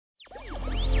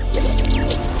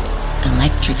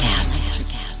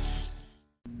Electrocast.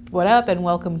 What up, and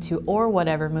welcome to Or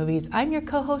Whatever Movies. I'm your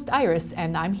co-host Iris,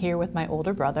 and I'm here with my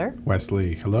older brother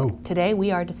Wesley. Hello. Today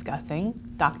we are discussing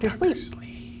Dr. Sleep.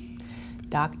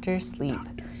 Dr. Sleep.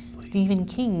 Stephen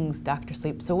King's Dr.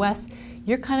 Sleep. So Wes,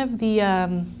 you're kind of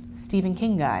the Stephen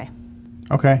King guy.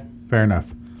 Okay, fair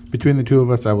enough. Between the two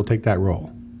of us, I will take that role.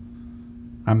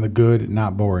 I'm the good,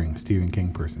 not boring Stephen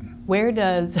King person. Where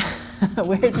does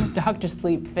Dr.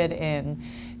 Sleep fit in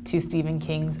to Stephen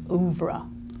King's oeuvre?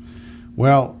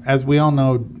 Well, as we all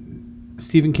know,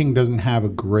 Stephen King doesn't have a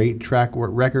great track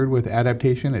record with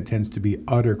adaptation. It tends to be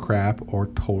utter crap or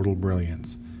total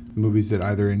brilliance. Movies that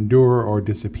either endure or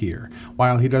disappear.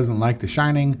 While he doesn't like The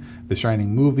Shining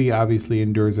movie obviously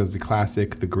endures as a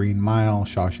classic. The Green Mile,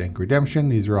 Shawshank Redemption,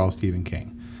 these are all Stephen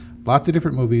King. Lots of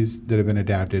different movies that have been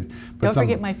adapted. But Don't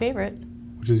forget my favorite.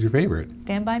 Which is your favorite?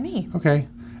 Stand By Me. Okay.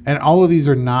 And all of these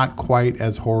are not quite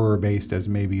as horror-based as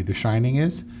maybe The Shining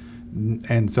is.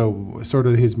 And so sort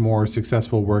of his more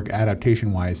successful work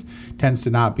adaptation-wise tends to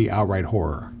not be outright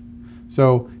horror.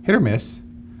 So hit or miss.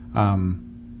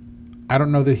 I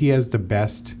don't know that he's the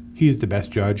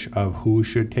best judge of who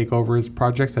should take over his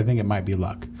projects. I think it might be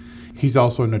luck. He's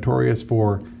also notorious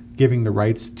for giving the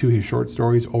rights to his short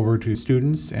stories over to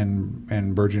students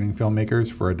and burgeoning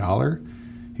filmmakers for $1.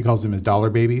 He calls them his dollar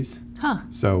babies. Huh.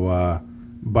 So,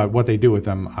 but what they do with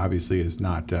them obviously is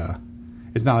not.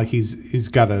 It's not like he's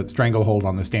got a stranglehold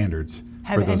on the standards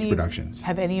for those productions.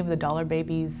 Have any of the dollar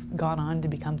babies gone on to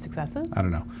become successes? I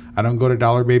don't know. I don't go to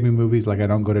dollar baby movies like I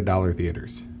don't go to dollar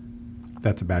theaters.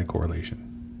 That's a bad correlation.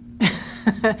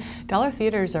 Dollar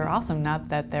theaters are awesome. Not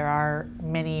that there are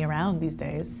many around these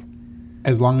days.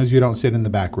 As long as you don't sit in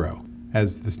the back row,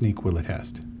 as the sneak will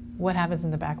attest. What happens in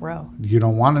the back row? You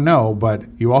don't want to know, but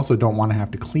you also don't want to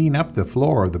have to clean up the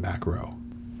floor of the back row.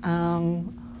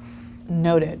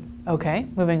 Noted. Okay,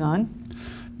 moving on.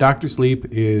 Dr. Sleep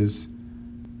is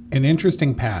an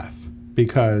interesting path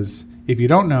because if you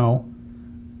don't know,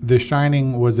 The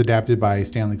Shining was adapted by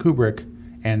Stanley Kubrick,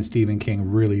 and Stephen King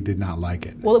really did not like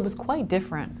it. Well, it was quite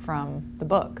different from the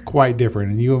book. Quite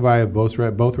different, and you and I have both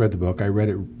read the book. I read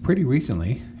it pretty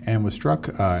recently and was struck.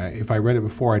 If I read it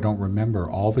before, I don't remember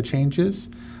all the changes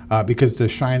because The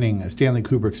Shining, Stanley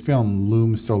Kubrick's film,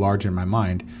 looms so large in my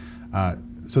mind.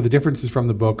 So the differences from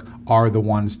the book are the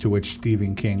ones with which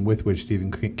Stephen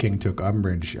King took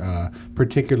umbrage,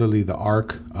 particularly the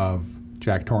arc of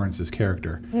Jack Torrance's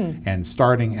character, and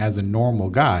starting as a normal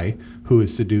guy who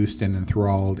is seduced and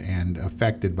enthralled and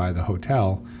affected by the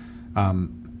hotel.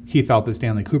 He felt that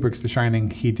Stanley Kubrick's The Shining,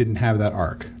 he didn't have that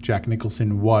arc. Jack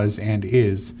Nicholson was and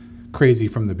is crazy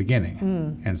from the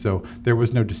beginning, and so there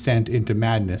was no descent into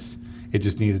madness. It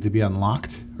just needed to be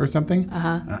unlocked or something.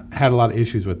 Had a lot of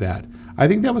issues with that. I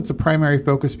think that was the primary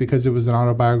focus because it was an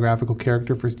autobiographical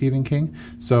character for Stephen King.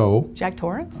 So Jack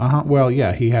Torrance? Well,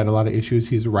 yeah, he had a lot of issues.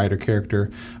 He's a writer character.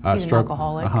 He's an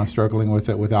alcoholic. Struggling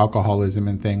with alcoholism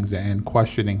and things, and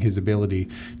questioning his ability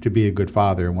to be a good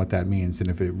father and what that means. And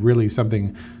if it really some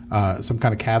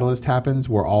kind of catalyst happens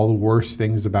where all the worst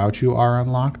things about you are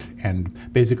unlocked and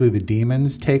basically the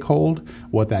demons take hold,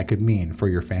 what that could mean for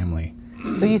your family.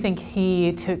 So you think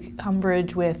he took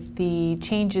umbrage with the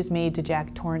changes made to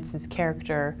Jack Torrance's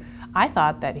character? I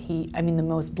thought that the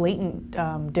most blatant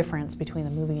difference between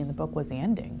the movie and the book was the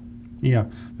ending. Yeah,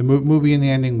 the movie and the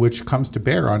ending, which comes to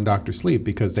bear on Dr. Sleep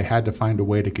because they had to find a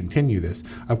way to continue this.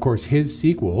 Of course, his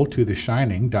sequel to The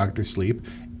Shining, Dr. Sleep,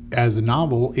 as a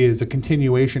novel is a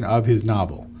continuation of his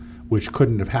novel, which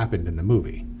couldn't have happened in the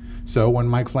movie. So when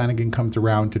Mike Flanagan comes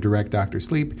around to direct Dr.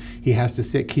 Sleep, he has to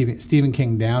sit Stephen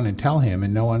King down and tell him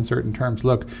in no uncertain terms,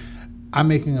 look, I'm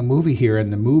making a movie here,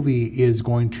 and the movie is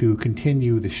going to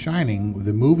continue The Shining,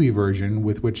 the movie version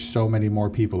with which so many more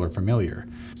people are familiar.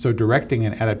 So directing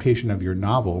an adaptation of your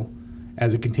novel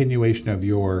as a continuation of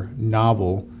your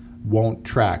novel won't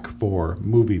track for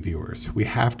movie viewers. We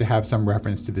have to have some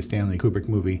reference to the Stanley Kubrick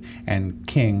movie, and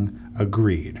King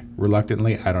agreed.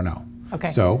 Reluctantly, I don't know. Okay.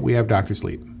 So we have Dr.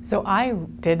 Sleep. So I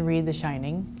did read The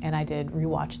Shining, and I did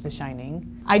rewatch The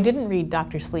Shining. I didn't read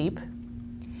Dr. Sleep,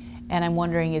 and I'm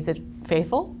wondering, is it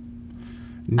faithful?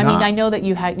 I know that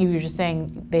you were just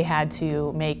saying they had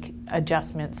to make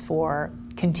adjustments for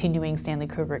continuing Stanley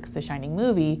Kubrick's The Shining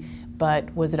movie,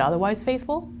 but was it otherwise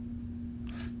faithful?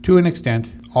 To an extent.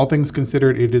 All things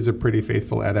considered, it is a pretty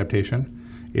faithful adaptation.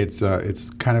 It's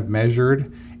kind of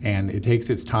measured, and it takes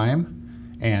its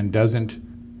time and doesn't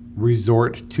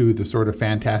resort to the sort of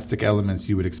fantastic elements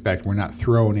you would expect. We're not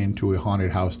thrown into a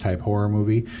haunted house type horror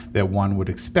movie that one would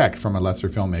expect from a lesser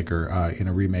filmmaker in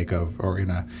a remake of, or in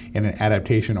an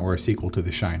adaptation or a sequel to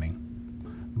The Shining.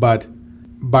 But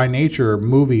by nature,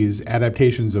 movies,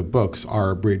 adaptations of books are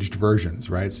abridged versions,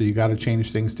 right? So you got to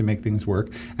change things to make things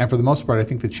work. And for the most part, I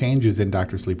think the changes in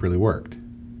Dr. Sleep really worked.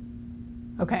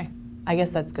 Okay, I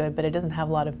guess that's good, but it doesn't have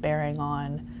a lot of bearing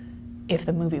on if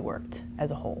the movie worked as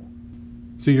a whole.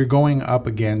 So you're going up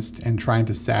against and trying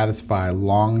to satisfy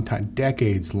long time,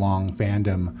 decades-long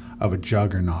fandom of a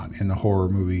juggernaut in the horror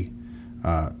movie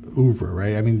oeuvre,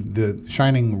 right? I mean, The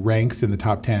Shining ranks in the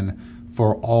top 10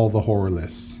 for all the horror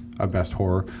lists of best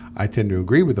horror. I tend to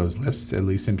agree with those lists, at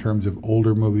least in terms of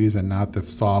older movies and not the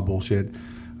Saw bullshit,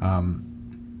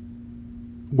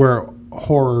 where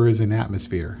horror is an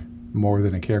atmosphere more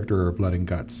than a character or blood and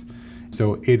guts.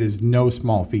 So it is no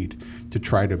small feat to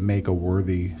try to make a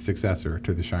worthy successor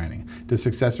to The Shining. Does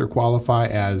successor qualify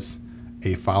as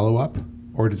a follow-up,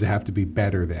 or does it have to be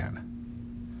better than?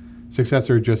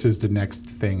 Successor just is the next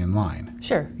thing in line.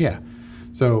 Sure. Yeah.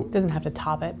 So Doesn't have to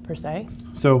top it, per se.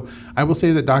 So I will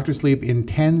say that Dr. Sleep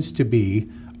intends to be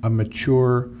a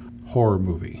mature horror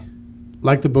movie.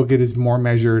 Like the book, it is more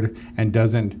measured and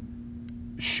doesn't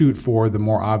shoot for the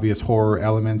more obvious horror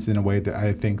elements in a way that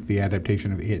I think the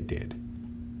adaptation of it did.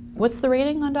 What's the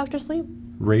rating on Dr. Sleep?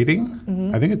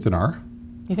 Rating? I think it's an R.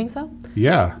 You think so?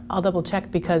 Yeah. I'll double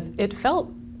check because it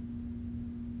felt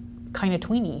kind of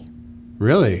tweeny.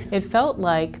 Really? It felt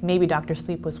like maybe Dr.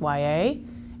 Sleep was YA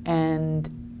and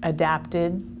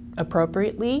adapted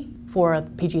appropriately for a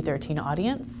PG-13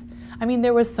 audience. I mean,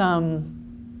 there was some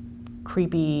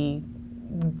creepy,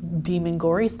 demon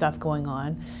gory stuff going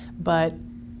on, but,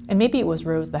 and maybe it was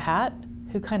Rose the Hat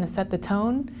who kind of set the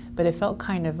tone, but it felt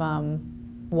kind of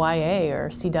YA or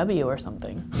CW or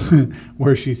something.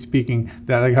 Where she's speaking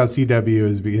that, like how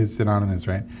CW is synonymous,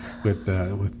 right, with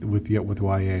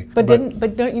YA. But don't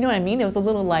you know what I mean? It was a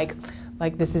little like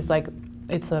this is like,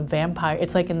 it's a vampire.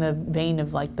 It's like in the vein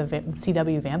of like the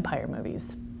CW vampire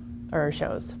movies or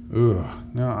shows. Ugh,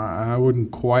 no, I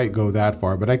wouldn't quite go that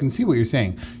far, but I can see what you're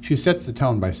saying. She sets the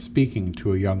tone by speaking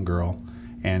to a young girl,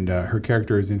 and her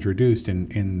character is introduced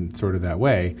in sort of that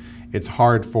way. It's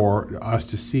hard for us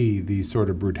to see the sort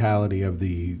of brutality of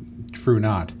the True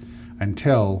Knot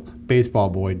until Baseball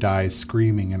Boy dies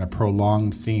screaming in a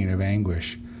prolonged scene of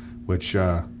anguish, which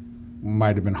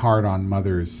might have been hard on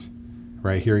mothers,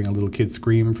 right? Hearing a little kid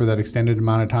scream for that extended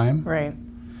amount of time. Right.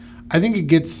 I think it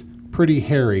gets pretty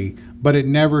hairy, but it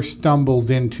never stumbles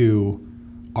into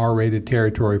R-rated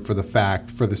territory for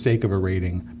the sake of a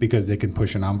rating, because they can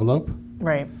push an envelope.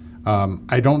 Right.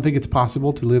 I don't think it's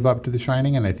possible to live up to The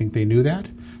Shining, and I think they knew that.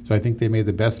 So I think they made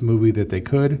the best movie that they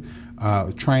could,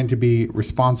 trying to be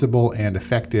responsible and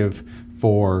effective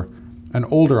for an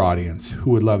older audience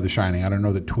who would love The Shining. I don't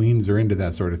know that tweens are into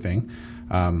that sort of thing.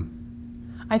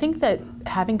 I think that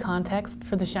having context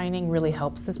for The Shining really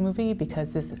helps this movie,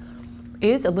 because this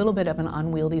is a little bit of an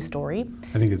unwieldy story.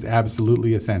 I think it's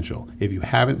absolutely essential. If you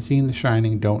haven't seen The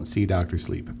Shining, don't see Dr.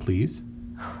 Sleep, please.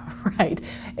 Right.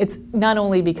 It's not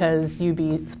only because you'd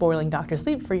be spoiling Dr.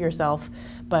 Sleep for yourself,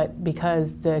 but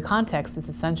because the context is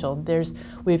essential.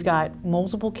 We've got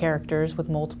multiple characters with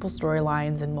multiple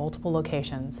storylines in multiple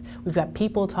locations. We've got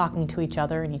people talking to each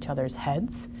other in each other's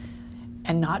heads,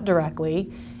 and not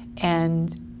directly.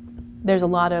 And there's a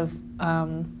lot of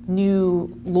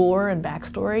new lore and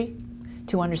backstory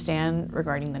to understand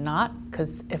regarding the knot,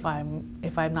 because if I'm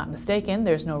not mistaken,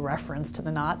 there's no reference to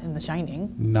the knot in The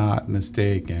Shining. Not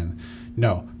mistaken.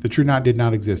 No, the True Knot did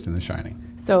not exist in The Shining.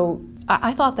 So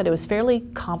I thought that it was fairly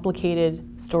complicated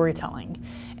storytelling,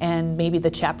 and maybe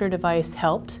the chapter device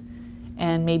helped,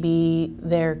 and maybe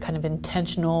their kind of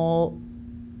intentional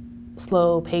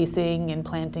slow pacing and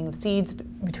planting of seeds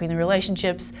between the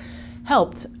relationships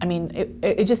helped. I mean,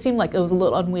 it just seemed like it was a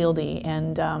little unwieldy,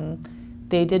 and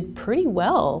they did pretty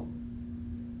well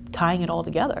tying it all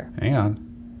together. Hang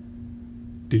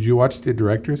on. Did you watch the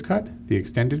director's cut, the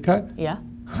extended cut? Yeah.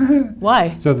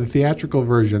 Why? So the theatrical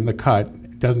version, the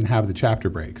cut, doesn't have the chapter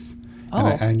breaks. Oh.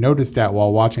 And I noticed that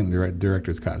while watching the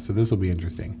director's cut, so this will be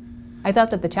interesting. I thought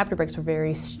that the chapter breaks were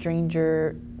very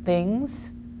Stranger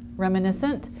Things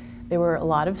reminiscent. There were a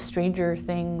lot of Stranger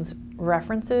Things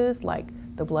references, like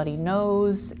the bloody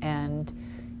nose and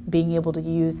being able to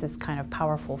use this kind of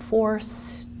powerful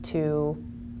force to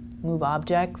move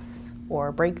objects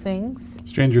or break things.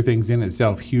 Stranger Things in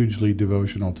itself, hugely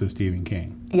devotional to Stephen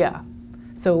King. Yeah.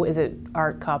 So is it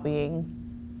art copying?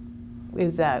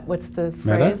 Is that, what's the Meta?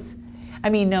 phrase? I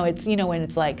mean, no, it's, when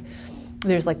it's like,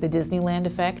 there's like the Disneyland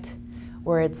effect,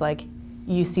 where it's like,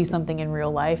 you see something in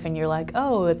real life and you're like,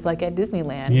 oh, it's like at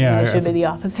Disneyland. Yeah, and it should be the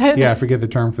opposite. Yeah, I forget the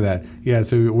term for that. Yeah,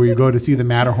 so where you go to see the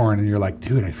Matterhorn and you're like,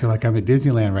 dude, I feel like I'm at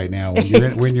Disneyland right now.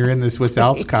 When you're in the Swiss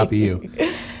Alps, copy you.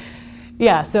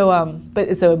 Yeah, so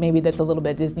maybe that's a little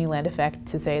bit Disneyland effect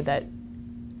to say that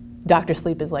Dr.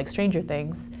 Sleep is like Stranger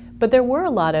Things. But there were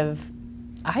a lot of,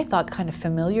 I thought, kind of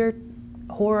familiar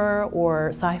horror or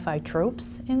sci-fi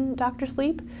tropes in Dr.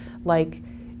 Sleep. Like,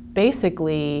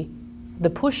 basically, the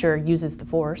pusher uses the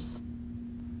Force.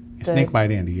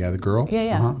 Snakebite Andy, yeah, the girl?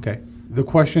 Yeah. Okay. The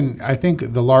question, I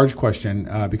think the large question,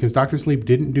 because Dr. Sleep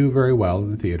didn't do very well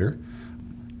in the theater,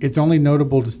 its only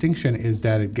notable distinction is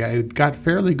that it got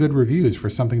fairly good reviews for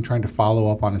something trying to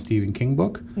follow up on a Stephen King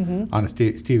book, on a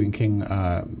Stephen King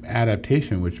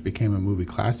adaptation, which became a movie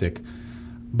classic.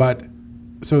 But,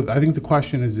 so I think the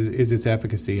question is its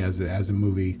efficacy as a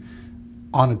movie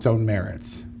on its own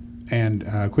merits. And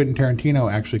Quentin Tarantino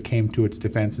actually came to its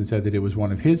defense and said that it was one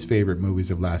of his favorite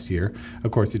movies of last year.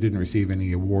 Of course, it didn't receive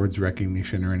any awards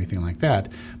recognition or anything like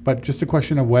that. But just a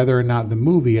question of whether or not the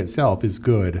movie itself is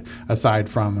good, aside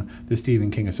from the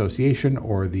Stephen King Association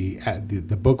or the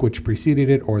book which preceded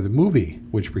it or the movie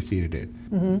which preceded it.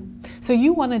 So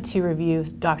you wanted to review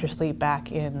Dr. Sleep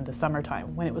back in the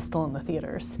summertime when it was still in the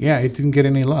theaters. Yeah, it didn't get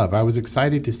any love. I was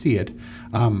excited to see it.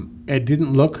 It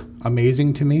didn't look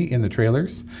amazing to me in the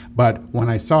trailers, but when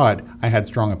I saw it, I had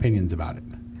strong opinions about it.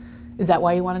 Is that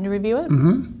why you wanted to review it?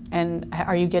 Mm-hmm. And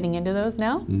are you getting into those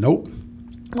now? Nope.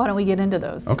 Why don't we get into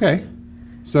those? Okay.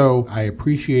 So I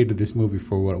appreciated this movie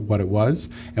for what it was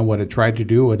and what it tried to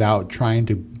do without trying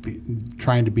to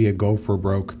be a go for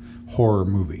broke horror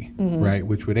movie, right?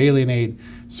 Which would alienate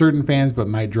certain fans, but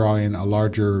might draw in a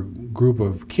larger group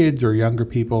of kids or younger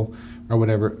people or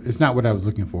whatever. It's not what I was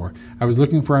looking for. I was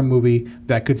looking for a movie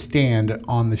that could stand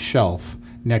on the shelf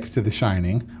next to The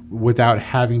Shining without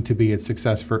having to be its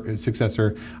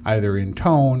successor either in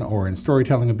tone or in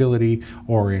storytelling ability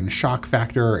or in shock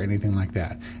factor or anything like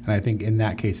that. And I think in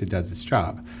that case it does its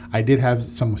job. I did have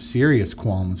some serious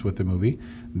qualms with the movie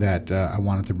that I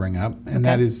wanted to bring up, and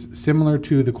that is similar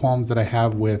to the qualms that I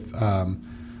have with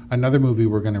another movie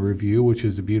we're going to review, which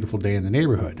is A Beautiful Day in the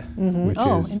Neighborhood.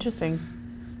 Interesting.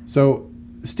 So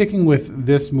sticking with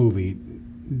this movie,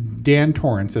 Dan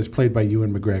Torrance, as played by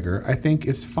Ewan McGregor, I think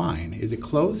is fine. Is it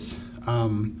close?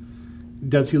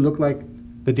 Does he look like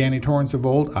the Danny Torrance of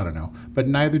old? I don't know. But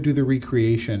neither do the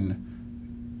recreation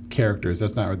characters.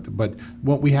 That's not. But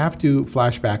what we have to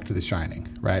flash back to The Shining,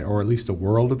 right? Or at least the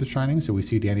world of The Shining. So we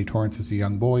see Danny Torrance as a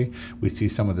young boy. We see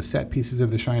some of the set pieces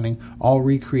of The Shining, all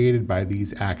recreated by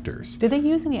these actors. Did they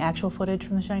use any actual footage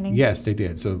from The Shining? Yes, they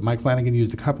did. So Mike Flanagan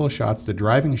used a couple of shots. The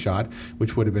driving shot,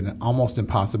 which would have been almost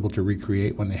impossible to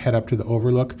recreate. When they head up to the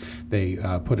Overlook, they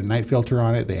put a night filter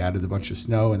on it. They added a bunch of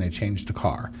snow and they changed the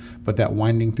car. But that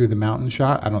winding through the mountain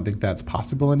shot, I don't think that's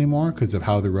possible anymore because of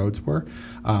how the roads were.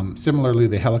 Similarly,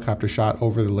 the helicopter shot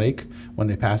over the lake, when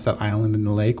they pass that island in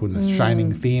the lake, when the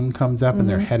Shining theme comes up and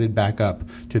they're headed back up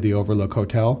to the Overlook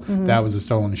Hotel, that was a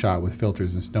stolen shot with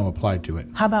filters and snow applied to it.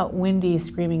 How about Wendy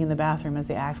screaming in the bathroom as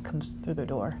the axe comes through the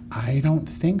door? I don't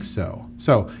think so.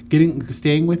 So,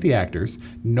 staying with the actors,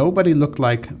 nobody looked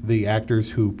like the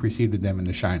actors who preceded them in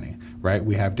The Shining, right?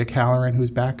 We have Dick Hallorann, who's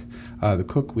back, the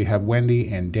cook. We have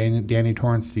Wendy and Danny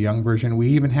Torrance, the young version. We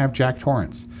even have Jack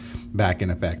Torrance back in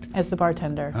effect. As the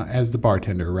bartender.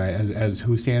 Right? As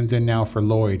who stands in now for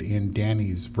Lloyd in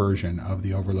Danny's version of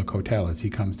the Overlook Hotel as he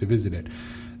comes to visit it.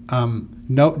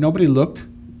 Nobody looked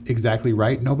exactly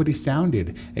right. Nobody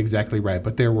sounded exactly right.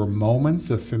 But there were moments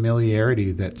of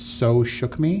familiarity that so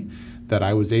shook me that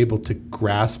I was able to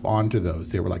grasp onto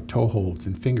those. They were like toe holds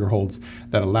and finger holds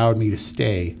that allowed me to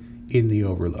stay in the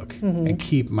Overlook and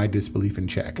keep my disbelief in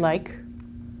check. Like?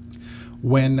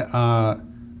 When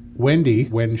Wendy,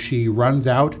 when she runs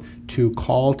out to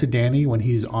call to Danny when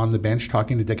he's on the bench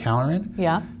talking to Dick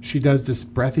Hallorann, she does this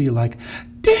breathy, like,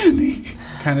 Danny,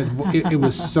 kind of, it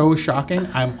was so shocking.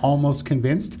 I'm almost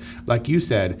convinced, like you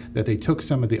said, that they took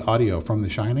some of the audio from The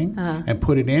Shining and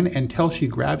put it in until she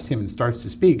grabs him and starts to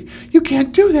speak. You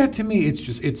can't do that to me.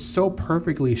 It's so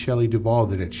perfectly Shelley Duvall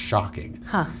that it's shocking.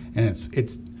 And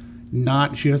it's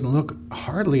not, she doesn't look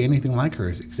hardly anything like her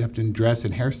except in dress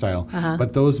and hairstyle.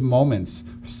 But those moments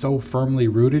so firmly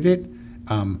rooted it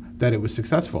that it was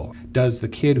successful. Does the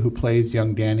kid who plays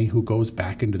young Danny, who goes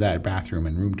back into that bathroom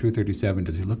in room 237,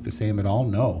 does he look the same at all?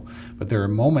 No. But there are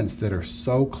moments that are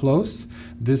so close,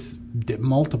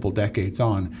 multiple decades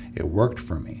on, it worked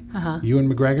for me.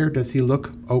 Ewan McGregor, does he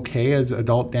look okay as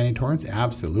adult Danny Torrance?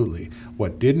 Absolutely.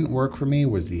 What didn't work for me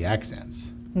was the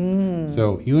accents.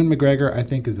 So Ewan McGregor, I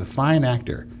think, is a fine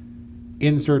actor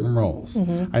in certain roles.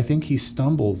 I think he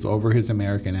stumbles over his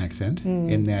American accent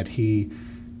in that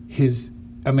his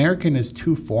American is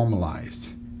too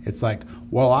formalized. It's like,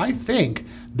 well, I think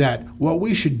that what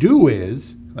we should do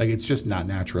is, like, it's just not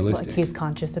naturalistic. Like he's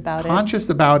conscious about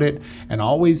and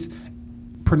always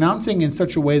pronouncing in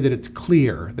such a way that it's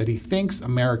clear that he thinks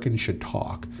Americans should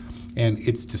talk, and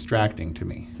it's distracting to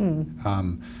me.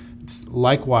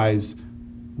 Likewise,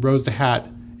 Rose DeHatt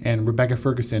and Rebecca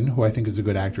Ferguson, who I think is a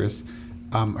good actress,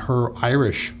 her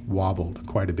Irish wobbled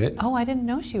quite a bit. Oh, I didn't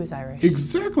know she was Irish.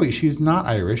 Exactly. She's not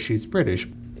Irish. She's British.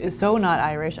 So not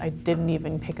Irish, I didn't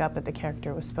even pick up that the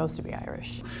character was supposed to be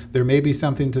Irish. There may be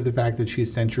something to the fact that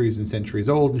she's centuries and centuries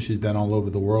old and she's been all over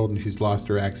the world and she's lost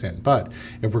her accent. But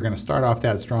if we're going to start off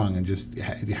that strong and just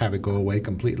have it go away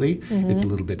completely, it's a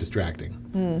little bit distracting.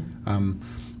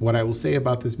 What I will say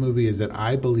about this movie is that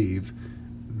I believe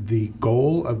the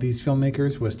goal of these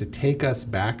filmmakers was to take us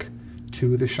back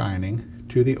to The Shining,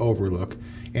 to The Overlook,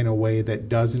 in a way that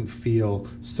doesn't feel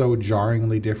so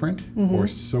jarringly different or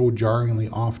so jarringly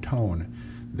off tone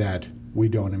that we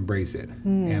don't embrace it.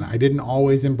 And I didn't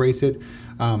always embrace it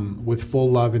with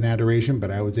full love and adoration,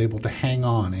 but I was able to hang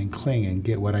on and cling and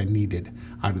get what I needed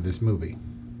out of this movie.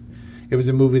 It was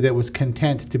a movie that was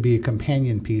content to be a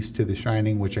companion piece to The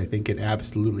Shining, which I think it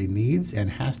absolutely needs and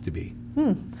has to be.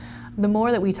 The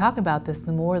more that we talk about this,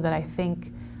 the more that I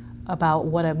think about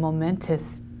what a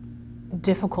momentous,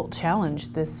 difficult challenge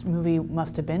this movie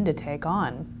must have been to take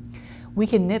on. We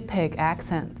can nitpick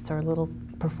accents or little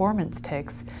performance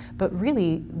tics, but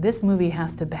really this movie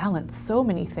has to balance so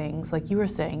many things, like you were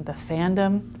saying, the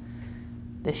fandom,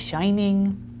 The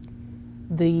Shining,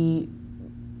 the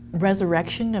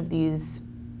resurrection of these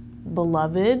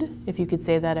beloved, if you could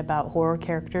say that about horror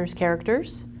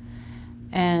characters,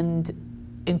 and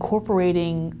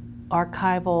incorporating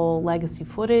archival legacy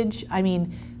footage. I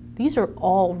mean, these are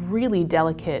all really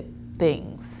delicate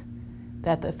things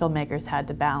that the filmmakers had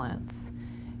to balance.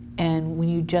 And when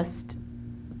you just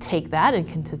take that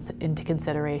into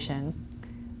consideration,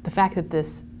 the fact that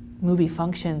this movie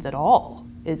functions at all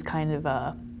is kind of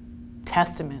a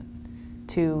testament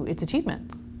to its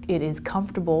achievement. It is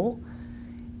comfortable.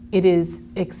 It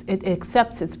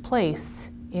accepts its place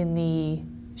in the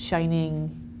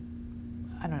Shining,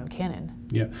 canon.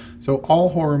 Yeah. So all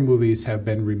horror movies have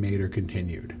been remade or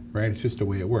continued, right? It's just the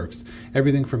way it works.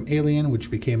 Everything from Alien,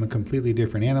 which became a completely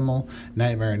different animal,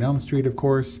 Nightmare on Elm Street, of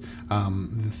course,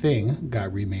 The Thing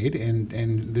got remade,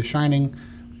 and The Shining.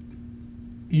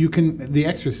 The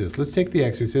Exorcist. Let's take The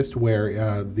Exorcist,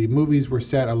 where the movies were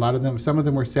set. Some of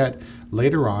them were set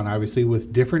later on, obviously,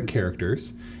 with different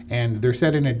characters, and they're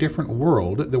set in a different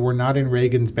world. That we're not in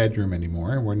Reagan's bedroom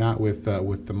anymore, and we're not with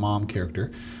the mom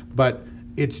character, but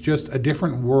it's just a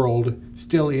different world,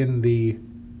 still in the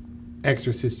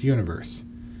Exorcist universe,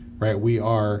 right? We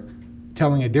are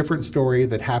telling a different story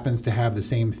that happens to have the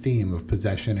same theme of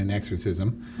possession and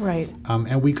exorcism. Right.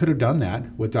 And we could have done that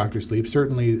with Dr. Sleep.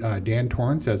 Certainly Dan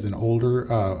Torrance, as an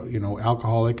older,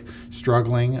 alcoholic,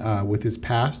 struggling with his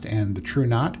past, and the True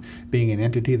Knot being an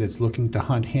entity that's looking to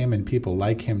hunt him and people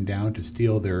like him down to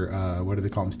steal their, what do they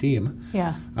call them, steam.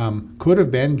 Yeah. Could have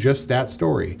been just that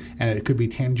story. And it could be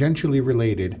tangentially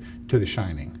related to The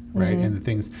Shining. Right, and the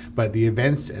things, but the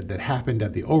events that happened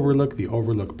at the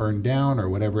Overlook burned down, or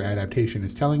whatever adaptation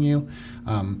is telling you,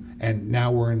 and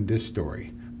now we're in this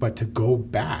story. But to go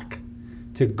back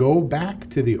to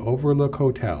the Overlook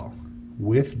Hotel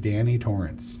with Danny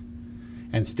Torrance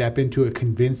and step into it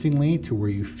convincingly to where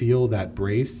you feel that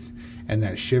brace and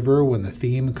that shiver when the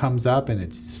theme comes up and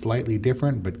it's slightly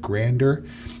different but grander.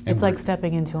 And it's like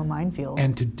stepping into a minefield.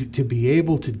 And to be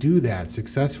able to do that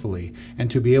successfully,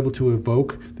 and to be able to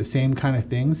evoke the same kind of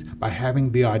things by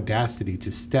having the audacity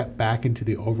to step back into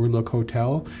the Overlook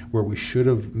Hotel where we should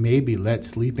have maybe let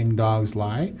sleeping dogs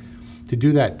lie, to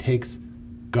do that takes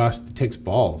guts, it takes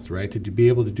balls, right? To be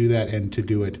able to do that and to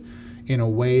do it in a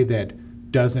way that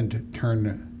doesn't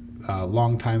turn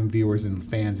longtime viewers and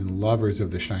fans and lovers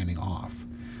of The Shining off.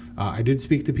 I did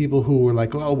speak to people who were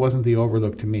like, well, it wasn't the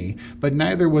Overlook to me, but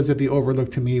neither was it the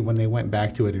Overlook to me when they went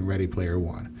back to it in Ready Player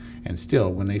One. And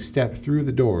still, when they step through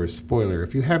the doors, spoiler,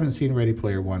 if you haven't seen Ready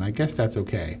Player One, I guess that's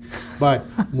okay. But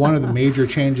one of the major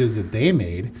changes that they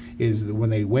made is that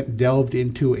when they delved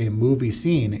into a movie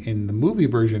scene, in the movie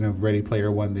version of Ready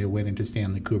Player One, they went into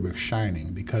Stanley Kubrick's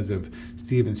Shining because of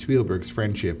Steven Spielberg's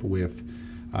friendship with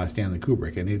Stanley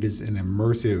Kubrick. And it is an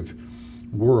immersive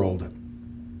world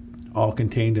all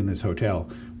contained in this hotel.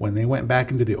 When they went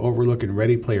back into the Overlook and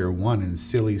Ready Player One and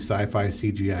silly sci-fi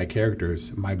CGI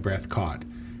characters, my breath caught.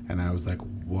 And I was like,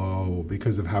 whoa,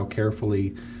 because of how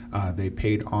carefully they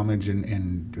paid homage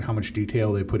and how much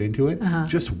detail they put into it.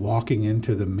 Just walking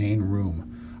into the main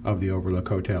room of the Overlook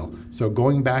Hotel. So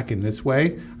going back in this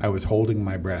way, I was holding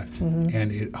my breath.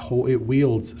 And it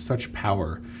wields such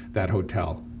power, that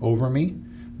hotel, over me,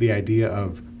 the idea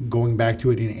of going back to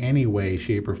it in any way,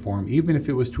 shape, or form, even if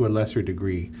it was to a lesser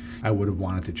degree, I would have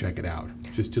wanted to check it out,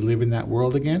 just to live in that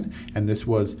world again. And this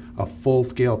was a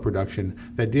full-scale production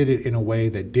that did it in a way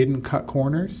that didn't cut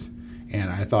corners, and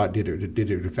I thought did it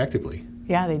effectively.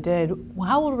 Yeah, they did. Well,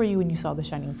 how old were you when you saw The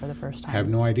Shining for the first time? I have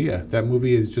no idea. That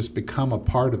movie has just become a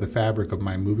part of the fabric of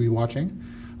my movie watching.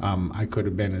 I could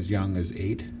have been as young as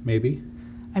 8, maybe.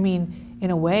 I mean,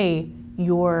 in a way,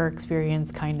 your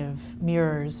experience kind of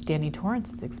mirrors Danny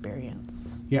Torrance's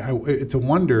experience. Yeah, it's a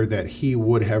wonder that he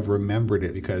would have remembered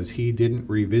it, because he didn't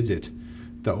revisit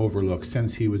the Overlook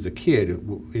since he was a kid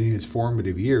in his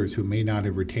formative years, who may not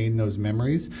have retained those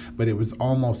memories, but it was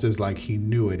almost as like he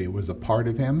knew it. It was a part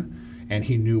of him, and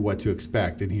he knew what to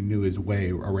expect, and he knew his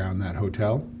way around that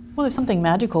hotel. Well, there's something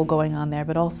magical going on there,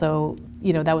 but also,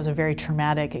 that was a very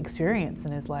traumatic experience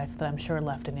in his life that I'm sure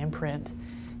left an imprint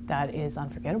that is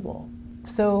unforgettable.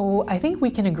 So I think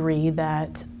we can agree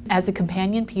that as a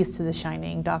companion piece to The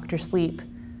Shining, Dr. Sleep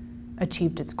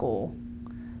achieved its goal.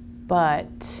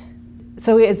 But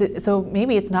so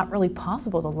maybe it's not really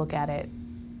possible to look at it,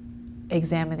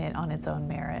 examine it on its own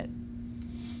merit.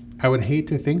 I would hate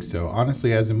to think so.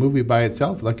 Honestly, as a movie by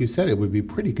itself, like you said, it would be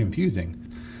pretty confusing.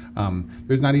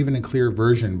 There's not even a clear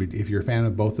version, if you're a fan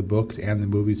of both the books and the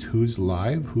movies, who's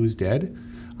live, who's dead,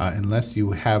 unless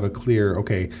you have a clear,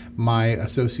 okay, my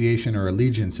association or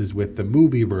allegiance is with the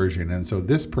movie version, and so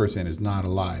this person is not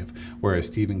alive. Whereas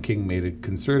Stephen King made a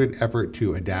concerted effort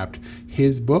to adapt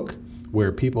his book,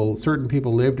 where certain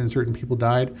people lived and certain people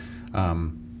died.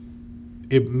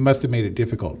 It must have made it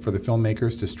difficult for the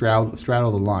filmmakers to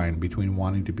straddle the line between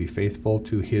wanting to be faithful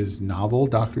to his novel,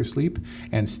 Dr. Sleep,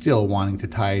 and still wanting to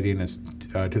tie it in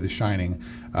to The Shining,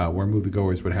 where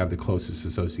moviegoers would have the closest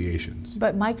associations.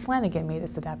 But Mike Flanagan made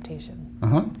this adaptation.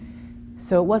 Uh-huh.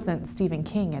 So it wasn't Stephen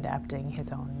King adapting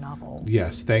his own novel.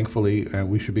 Yes, thankfully,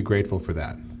 we should be grateful for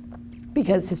that.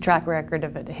 Because his track record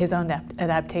of his own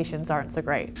adaptations aren't so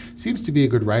great. Seems to be a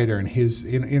good writer, and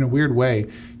in a weird way,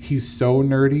 he's so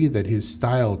nerdy that his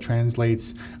style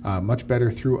translates much better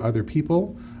through other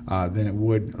people than it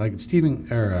would. Like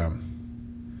Quentin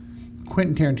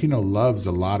Tarantino loves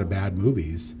a lot of bad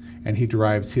movies, and he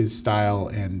derives his style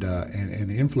and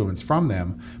influence from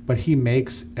them, but he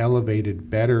makes elevated,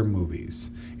 better movies.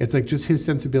 It's like just his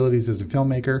sensibilities as a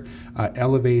filmmaker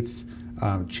elevates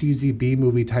cheesy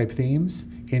B-movie type themes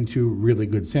into really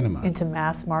good cinema. Into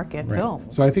mass market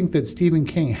films. So I think that Stephen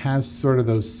King has sort of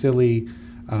those silly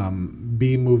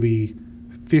B-movie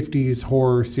 50s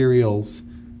horror serials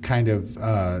kind of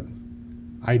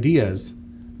ideas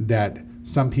that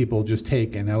some people just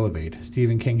take and elevate.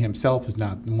 Stephen King himself is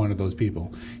not one of those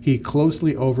people. He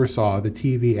closely oversaw the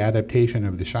TV adaptation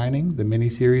of The Shining, the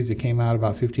miniseries that came out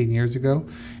about 15 years ago,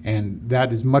 and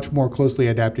that is much more closely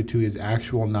adapted to his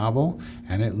actual novel,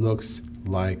 and it looks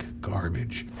like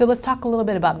garbage. So let's talk a little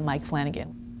bit about Mike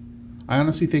Flanagan. I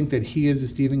honestly think that he is a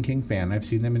Stephen King fan. I've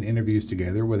seen them in interviews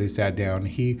together where they sat down.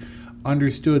 He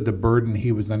understood the burden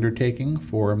he was undertaking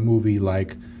for a movie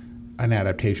like an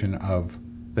adaptation of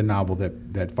the novel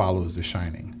that follows The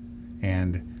Shining.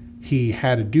 And he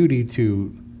had a duty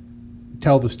to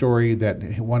tell the story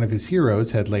that one of his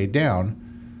heroes had laid down,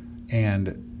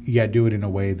 and yet do it in a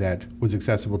way that was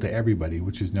accessible to everybody,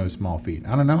 which is no small feat.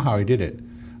 I don't know how he did it.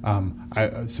 A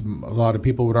lot of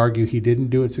people would argue he didn't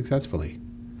do it successful.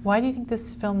 Why do you think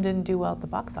this film didn't do well at the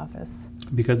box office?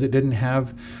 Because it didn't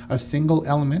have a single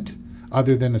element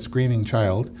other than a screaming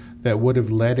child that would have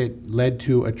led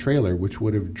to a trailer which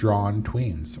would have drawn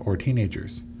tweens or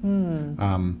teenagers.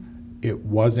 It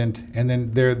wasn't, and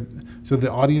then so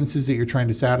the audiences that you're trying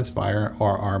to satisfy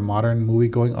are modern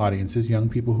movie-going audiences, young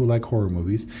people who like horror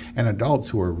movies, and adults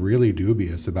who are really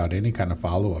dubious about any kind of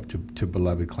follow-up to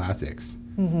beloved classics,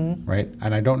 right?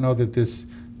 And I don't know that this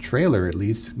trailer, at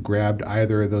least, grabbed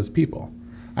either of those people.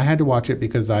 I had to watch it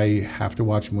because I have to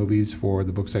watch movies for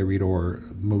the books I read or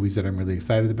movies that I'm really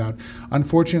excited about.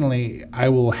 Unfortunately, I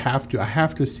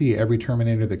have to see every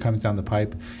Terminator that comes down the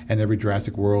pipe and every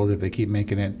Jurassic World if they keep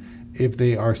making it. If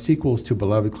they are sequels to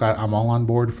beloved class, I'm all on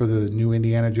board for the new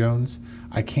Indiana Jones.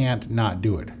 I can't not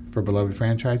do it for beloved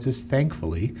franchises.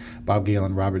 Thankfully, Bob Gale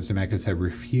and Robert Zemeckis have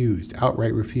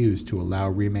outright refused to allow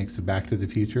remakes of Back to the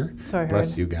Future. Sorry,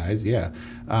 bless you guys. Yeah,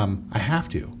 I have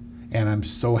to. And I'm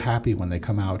so happy when they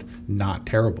come out not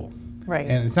terrible. Right.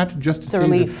 And it's not just to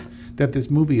say that this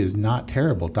movie is not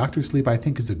terrible. Dr. Sleep, I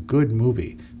think, is a good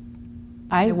movie.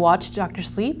 I watched Dr.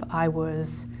 Sleep. I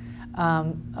was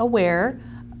aware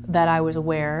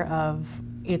of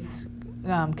its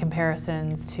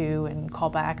comparisons to and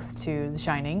callbacks to The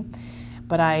Shining,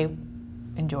 but I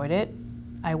enjoyed it.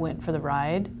 I went for the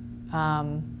ride.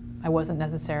 I wasn't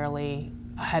necessarily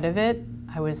ahead of it.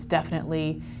 I was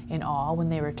definitely in awe when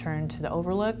they returned to the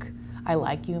Overlook. I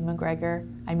like Ewan McGregor.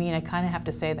 I mean, I kind of have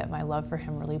to say that my love for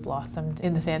him really blossomed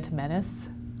in The Phantom Menace,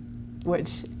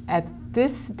 which at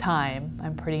this time,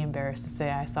 I'm pretty embarrassed to say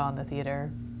I saw in the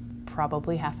theater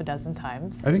probably half a dozen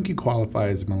times. I think you qualify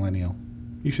as a millennial.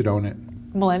 You should own it.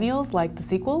 Millennials, like the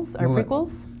sequels or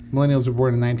prequels? Millennials were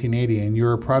born in 1980, and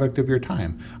you're a product of your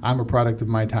time. I'm a product of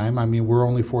my time. I mean, we're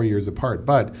only 4 years apart,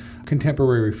 but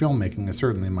contemporary filmmaking is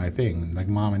certainly my thing. Like,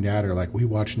 Mom and Dad are like, we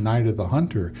watch Night of the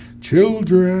Hunter.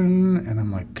 Children! And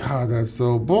I'm like, God, that's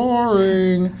so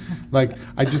boring. Like,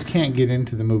 I just can't get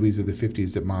into the movies of the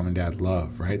 50s that Mom and Dad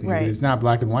love, right? Right. It's not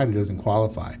black and white. It doesn't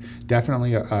qualify.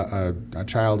 Definitely a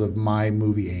child of my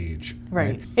movie age.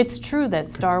 Right. It's true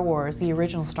that Star Wars, the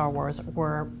original Star Wars,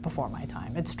 were before my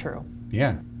time. It's true.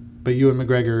 Yeah. But Ewan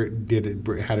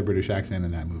McGregor had a British accent in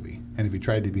that movie. And if he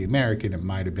tried to be American, it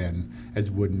might have been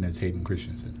as wooden as Hayden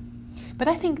Christensen. But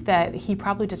I think that he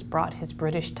probably just brought his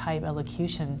British type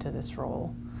elocution to this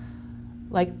role.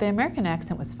 Like, the American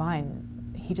accent was fine.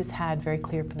 He just had very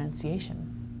clear pronunciation.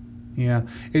 Yeah.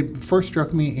 It first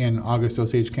struck me in August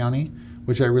Osage County,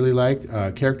 which I really liked.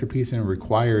 Character piece and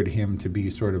required him to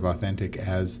be sort of authentic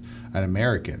as an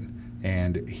American.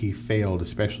 And he failed,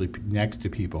 especially next to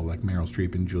people like Meryl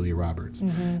Streep and Julia Roberts.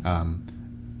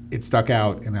 It stuck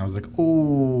out, and I was like,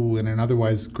 oh, in an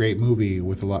otherwise great movie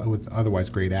with otherwise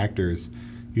great actors,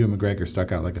 Ewan McGregor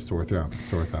stuck out like a sore thumb.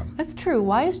 That's true.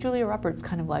 Why is Julia Roberts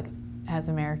kind of like as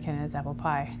American as apple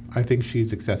pie? I think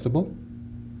she's accessible.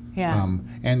 Yeah.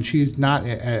 And she's not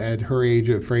at her age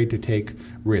afraid to take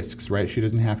risks, right? She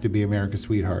doesn't have to be America's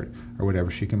sweetheart or whatever.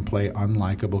 She can play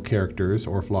unlikable characters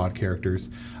or flawed characters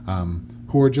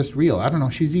who are just real. I don't know.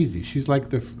 She's easy. She's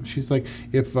like if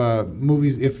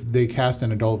they cast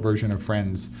an adult version of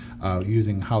Friends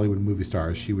using Hollywood movie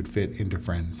stars, she would fit into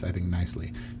Friends, I think,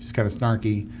 nicely. She's kind of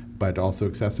snarky, but also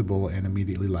accessible and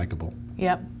immediately likable.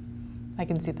 Yep. I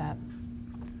can see that.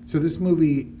 So this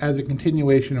movie, as a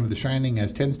continuation of The Shining,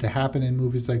 as tends to happen in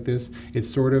movies like this, it's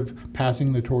sort of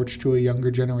passing the torch to a younger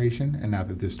generation, and not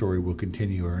that this story will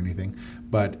continue or anything,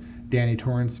 but Danny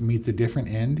Torrance meets a different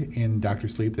end in Dr.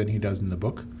 Sleep than he does in the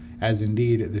book, as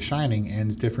indeed The Shining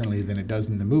ends differently than it does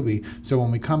in the movie. So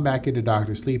when we come back into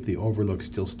Dr. Sleep, the Overlook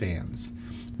still stands.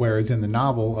 Whereas in the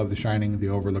novel of The Shining, the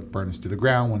Overlook burns to the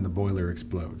ground when the boiler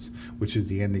explodes, which is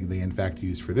the ending they in fact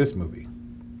used for this movie.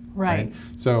 Right.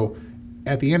 So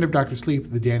at the end of Dr.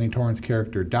 Sleep, the Danny Torrance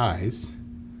character dies,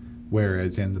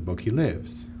 whereas in the book he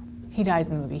lives. He dies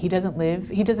in the movie. He doesn't live.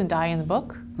 He doesn't die in the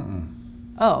book? Mm-mm.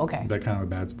 Oh, okay. Is that kind of a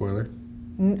bad spoiler?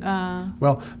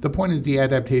 Well, the point is the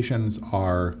adaptations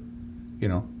are,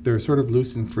 they're sort of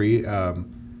loose and free.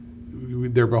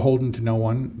 They're beholden to no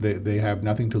one. They have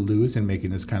nothing to lose in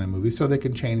making this kind of movie, so they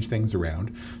can change things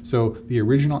around. So the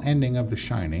original ending of The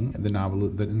Shining, in the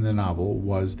novel,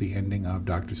 was the ending of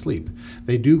Dr. Sleep.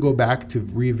 They do go back to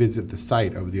revisit the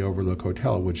site of the Overlook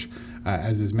Hotel, which,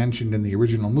 as is mentioned in the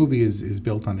original movie, is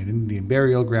built on an Indian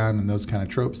burial ground and those kind of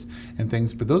tropes and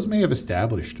things. But those may have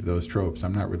established those tropes.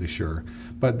 I'm not really sure.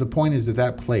 But the point is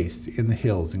that place in the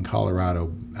hills in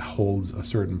Colorado holds a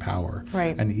certain power,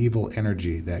 right. An evil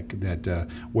energy that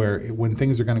where when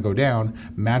things are going to go down,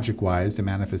 magic-wise, the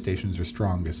manifestations are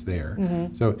strongest there.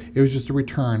 Mm-hmm. So it was just a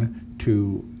return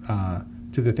to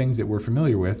the things that we're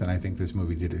familiar with, and I think this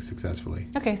movie did it successfully.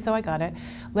 Okay, so I got it.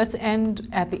 Let's end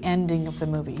at the ending of the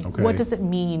movie. Okay. What does it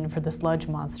mean for the sludge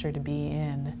monster to be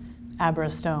in Abra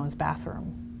Stone's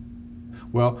bathroom?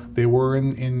 Well, they were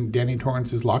in Danny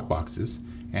Torrance's lockboxes,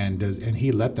 and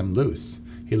he let them loose.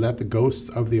 He let the ghosts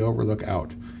of the Overlook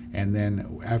out. And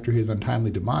then after his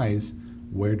untimely demise,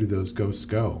 where do those ghosts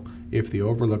go? If the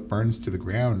Overlook burns to the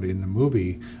ground in the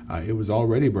movie, it was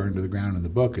already burned to the ground in the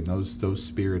book, and those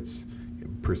spirits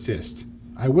persist.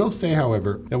 I will say,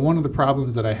 however, that one of the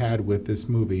problems that I had with this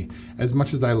movie, as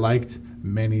much as I liked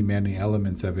many, many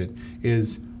elements of it,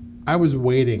 is I was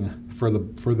waiting for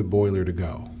the boiler to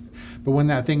go. But when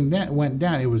that thing went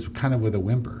down, it was kind of with a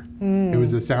whimper. It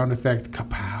was a sound effect,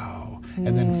 kapow.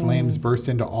 And then flames burst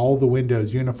into all the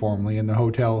windows uniformly, and the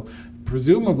hotel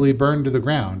presumably burned to the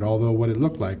ground, although what it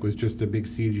looked like was just a big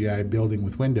CGI building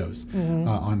with windows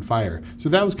on fire. So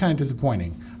that was kind of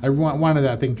disappointing. I wanted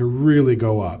that thing to really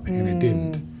go up, and it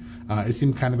didn't. It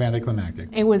seemed kind of anticlimactic.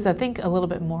 It was, I think, a little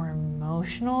bit more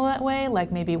emotional that way,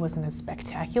 like maybe it wasn't as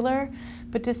spectacular,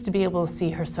 but just to be able to see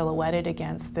her silhouetted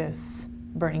against this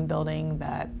burning building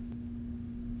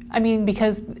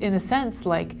because in a sense,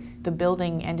 like, the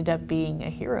building ended up being a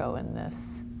hero in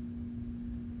this,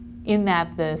 in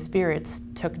that the spirits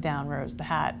took down Rose the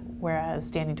Hat,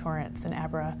 whereas Danny Torrance and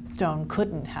Abra Stone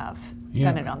couldn't have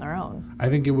done it on their own. I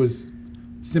think it was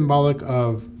symbolic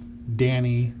of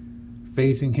Danny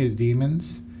facing his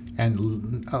demons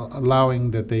and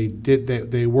allowing that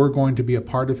they were going to be a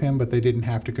part of him, but they didn't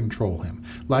have to control him.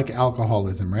 Like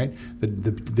alcoholism, right?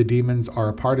 The demons are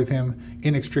a part of him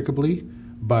inextricably,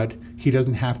 but he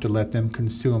doesn't have to let them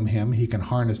consume him. He can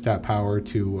harness that power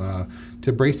to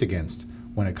brace against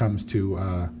when it comes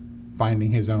to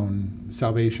finding his own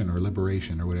salvation or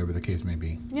liberation or whatever the case may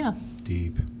be. Yeah.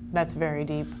 Deep. That's very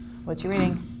deep. What's you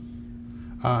reading?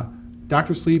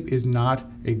 Dr. Sleep is not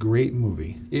a great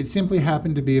movie. It simply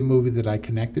happened to be a movie that I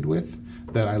connected with,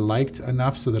 that I liked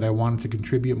enough so that I wanted to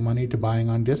contribute money to buying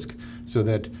on disc so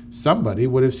that somebody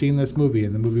would have seen this movie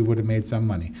and the movie would have made some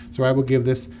money. So I will give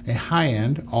this a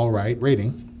high-end, all right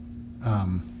rating.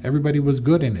 Everybody was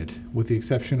good in it, with the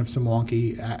exception of some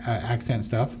wonky accent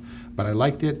stuff, but I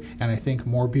liked it, and I think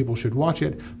more people should watch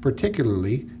it,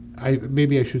 particularly,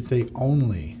 maybe I should say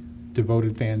only,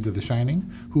 devoted fans of The Shining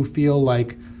who feel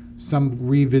like some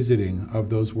revisiting of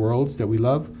those worlds that we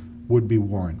love would be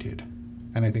warranted.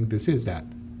 And I think this is that.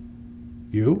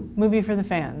 You? Movie for the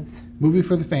fans. Movie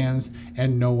for the fans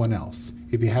and no one else.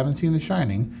 If you haven't seen The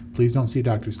Shining, please don't see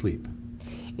Dr. Sleep.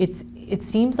 It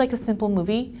seems like a simple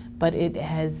movie, but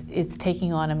it's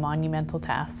taking on a monumental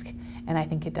task, and I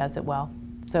think it does it well.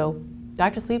 So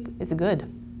Dr. Sleep is a good.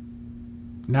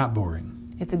 Not boring.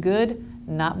 It's a good,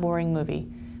 not boring movie.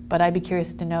 But I'd be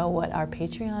curious to know what our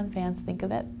Patreon fans think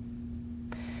of it.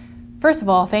 First of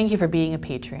all, thank you for being a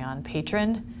Patreon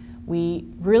patron. We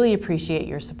really appreciate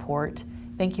your support.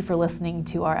 Thank you for listening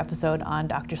to our episode on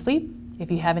Dr. Sleep. If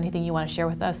you have anything you want to share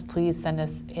with us, please send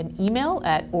us an email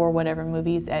at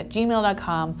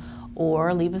orwhatevermovies@gmail.com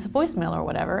or leave us a voicemail or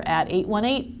whatever at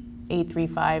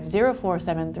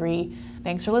 818-835-0473.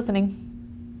 Thanks for listening.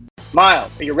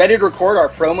 Miles, are you ready to record our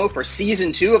promo for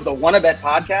Season 2 of the Wanna Bet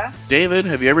podcast? David,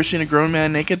 have you ever seen a grown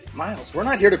man naked? Miles, we're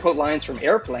not here to quote lines from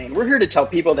Airplane. We're here to tell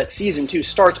people that Season 2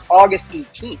 starts August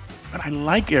 18th. But I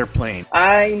like Airplane.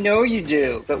 I know you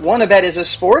do, but Wanna Bet is a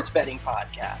sports betting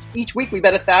podcast. Each week we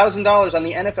bet $1,000 on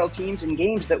the NFL teams and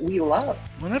games that we love.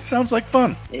 Well, that sounds like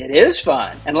fun. It is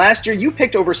fun. And last year you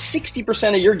picked over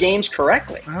 60% of your games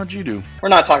correctly. How'd you do? We're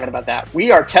not talking about that.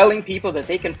 We are telling people that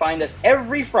they can find us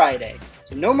every Friday.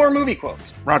 So no more movie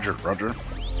quotes. Roger.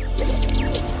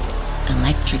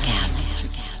 Electricast.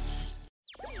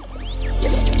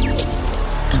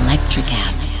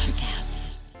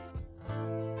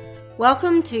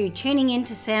 Welcome to Tuning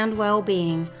Into Sound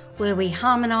Wellbeing, where we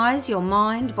harmonise your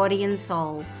mind, body and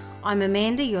soul. I'm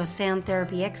Amanda, your sound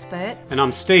therapy expert. And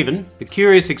I'm Stephen, the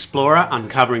curious explorer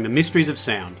uncovering the mysteries of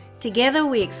sound. Together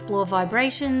we explore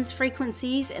vibrations,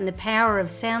 frequencies and the power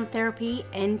of sound therapy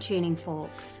and tuning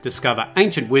forks. Discover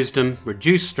ancient wisdom,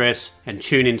 reduce stress and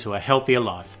tune into a healthier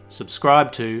life.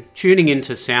 Subscribe to Tuning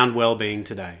Into Sound Wellbeing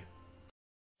today.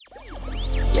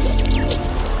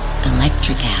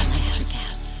 Electricast.